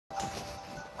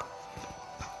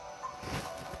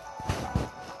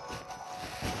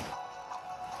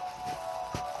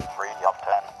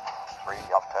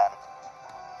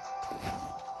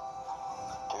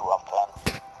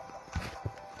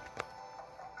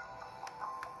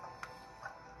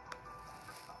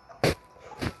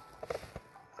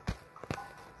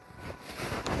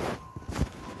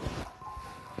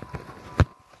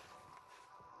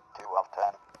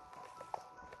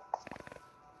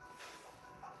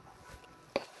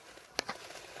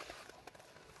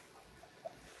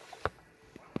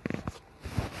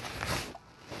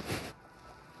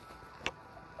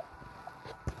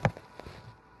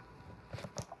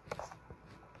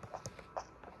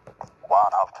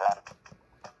of 10.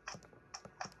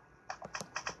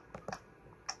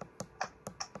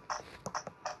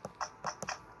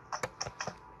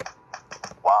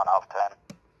 1 of 10.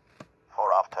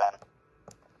 4 of 10.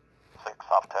 6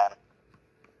 of 10.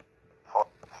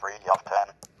 3 of 10.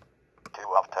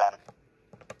 2 of 10.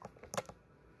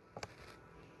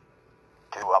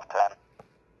 2 of 10.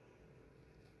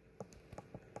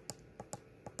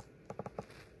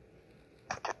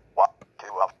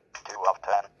 2 of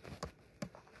 10.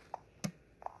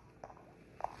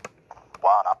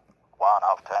 1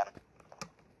 of 10.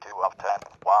 2 of 10.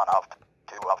 1 of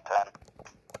 2 of 10.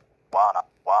 1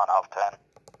 of 10.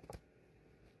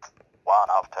 1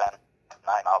 of 10.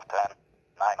 9 of 10.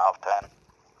 9 of 10.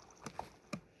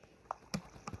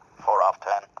 4 of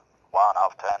 10. 1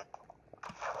 of 10.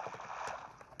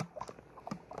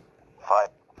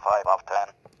 5 of 10.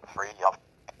 3 of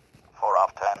 4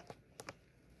 of 10.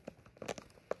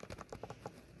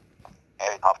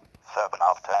 8 of 7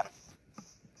 of 10.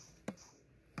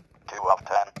 2 of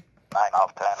 10. 9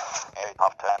 of 10. 8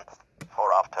 of 10.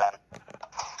 4 of 10.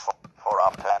 4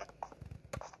 of 10.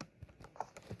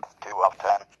 2 of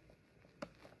 10.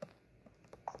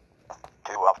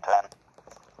 2 of 10.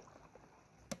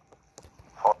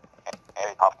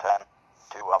 8 of 10.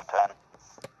 2 of 10.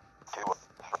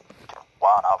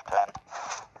 1 of 10.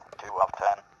 2 of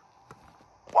 10.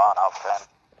 1 of 10.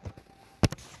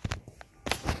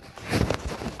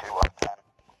 2 of 10.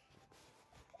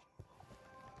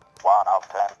 1 of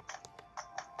 10.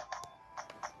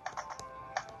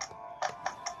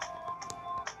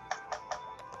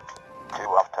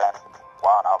 2 of 10.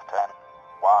 1 of 10.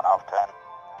 1 of 10.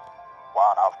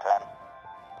 1 of 10.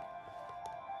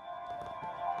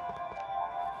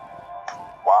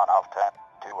 1 of 10.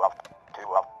 2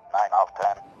 of 9 of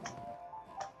 10.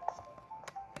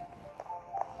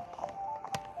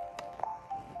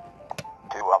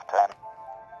 2 of 10.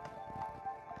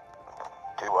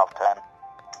 2 of 10.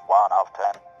 1 of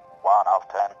 10. 1 of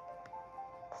 10.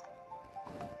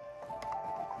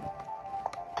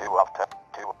 2 of 10.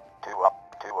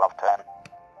 2 of 10.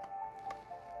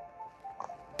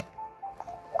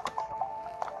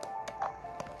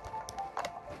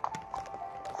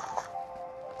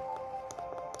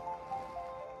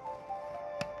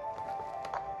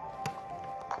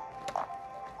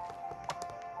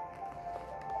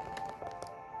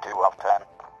 2 of 10.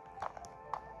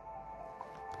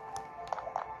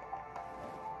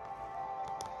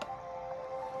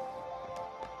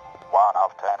 1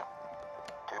 of 10.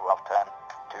 2 of 10.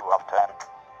 2 of 10.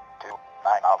 2,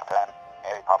 9 of 10.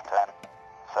 8 of 10.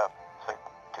 7, 6,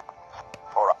 2,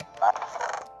 4 of 9.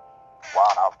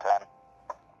 1 of 10.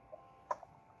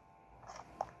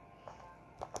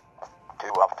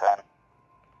 2 of 10.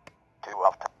 2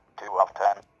 of 10. 2 of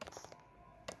 10.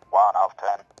 1 of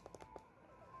 10.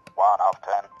 1 of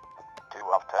 10. 2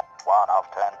 of 10. 1 of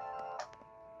 10.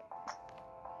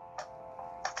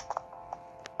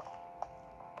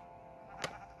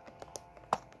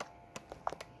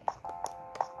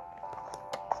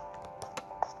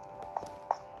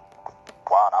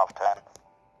 1 of 10.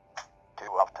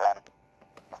 2 of 10.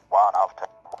 1 of 10.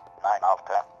 9 of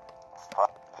 10.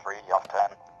 3 of 10.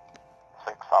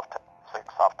 6 of 10.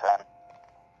 6 of 10.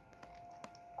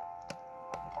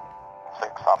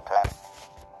 6 of 10.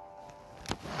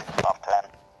 6 of 10.